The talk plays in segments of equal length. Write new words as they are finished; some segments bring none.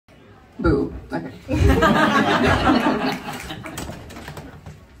Boo. Okay.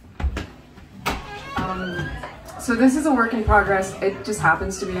 So this is a work in progress. It just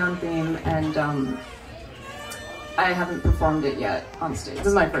happens to be on theme, and I haven't performed it yet on stage. This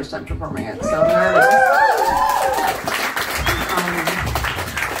is my first time performing it, so I'm nervous.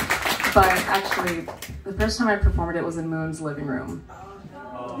 But actually, the first time I performed it was in Moon's living room,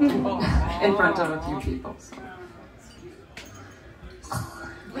 in front of a few people. So.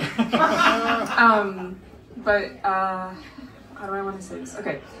 How do I want to say this?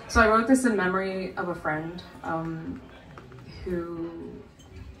 Okay, so I wrote this in memory of a friend who,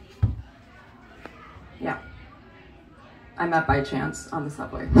 yeah, I met by chance on the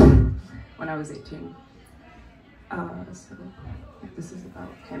subway when I was 18. So this is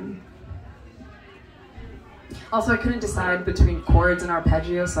about him. Also, I couldn't decide between chords and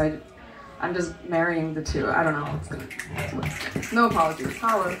arpeggio, so I'm just marrying the two. I don't know. No apologies.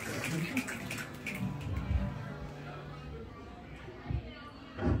 Holla.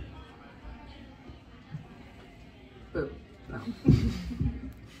 Boo. No.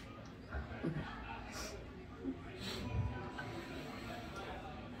 Okay.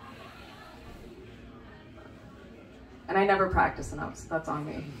 And I never practice enough, so that's on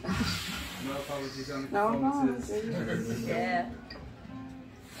me. No apologies on the performances. performances. Yeah.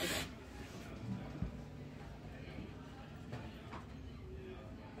 Okay.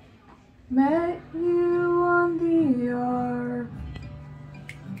 Met you on the arc.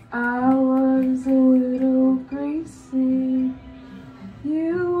 I was a little greasy.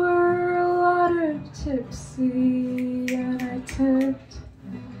 You were a lot of tipsy, and I tipped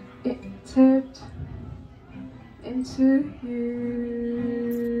into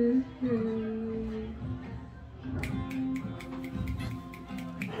you.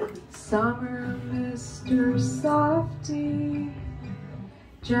 Summer Mr. Softy,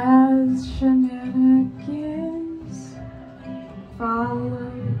 jazz shenanigans,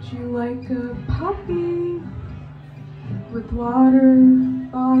 followed you like a puppy with water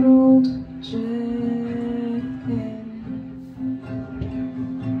bottled gin.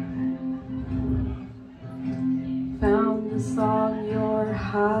 Found the song you're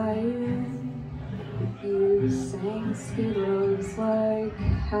high in. You sang Skid Row's like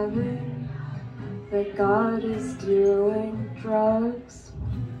heaven, that God is dealing drugs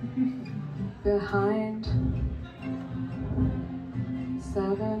behind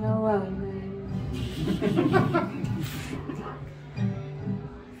 7-Eleven.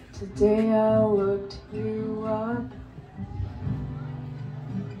 Today I looked you up,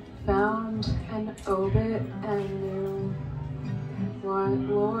 found an obit and knew what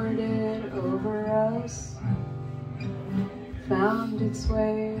lorded over us found its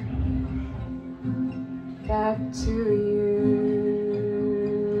way back to you.